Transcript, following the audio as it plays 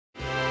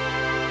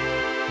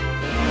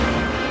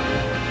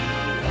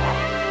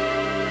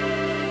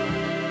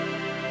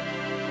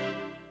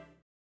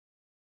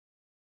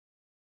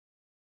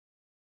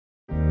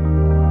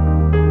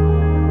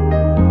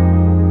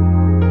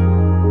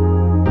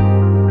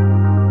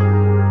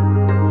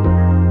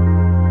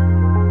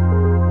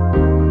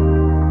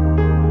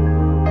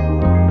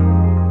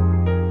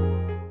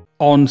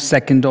On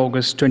 2nd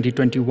August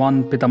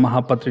 2021,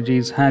 Pitamaha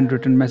Patriji's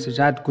handwritten message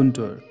at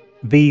Guntur.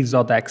 These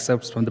are the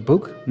excerpts from the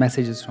book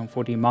Messages from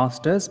 40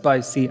 Masters by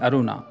C.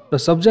 Aruna. The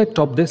subject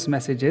of this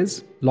message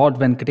is Lord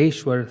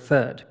Venkateshwar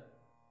III.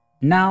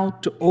 Now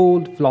to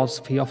old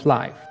philosophy of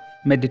life.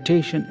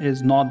 Meditation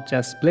is not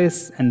just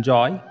bliss and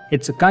joy,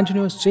 it's a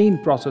continuous chain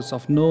process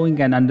of knowing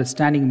and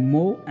understanding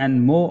more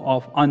and more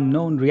of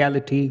unknown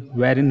reality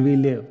wherein we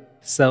live.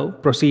 So,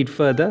 proceed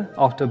further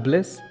after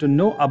bliss to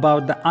know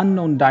about the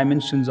unknown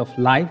dimensions of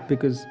life,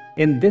 because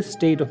in this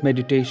state of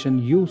meditation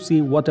you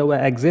see whatever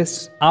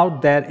exists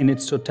out there in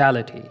its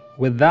totality,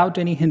 without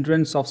any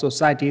hindrance of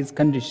society's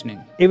conditioning.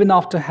 Even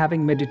after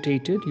having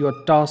meditated,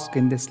 your task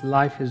in this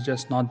life is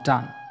just not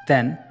done.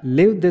 Then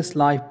live this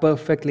life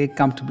perfectly,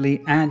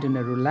 comfortably and in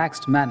a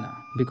relaxed manner,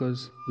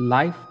 because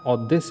life or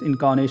this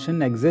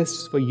incarnation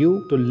exists for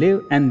you to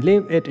live, and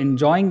live it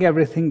enjoying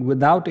everything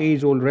without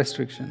age-old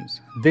restrictions.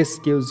 This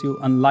gives you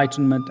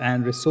enlightenment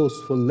and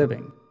resourceful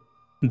living.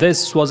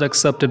 This was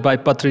accepted by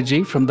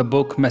Patriji from the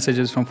book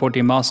Messages from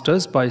 40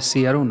 Masters by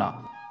C. Aruna.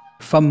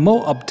 For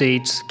more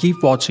updates,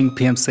 keep watching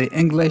PMC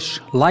English,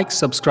 like,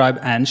 subscribe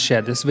and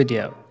share this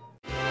video.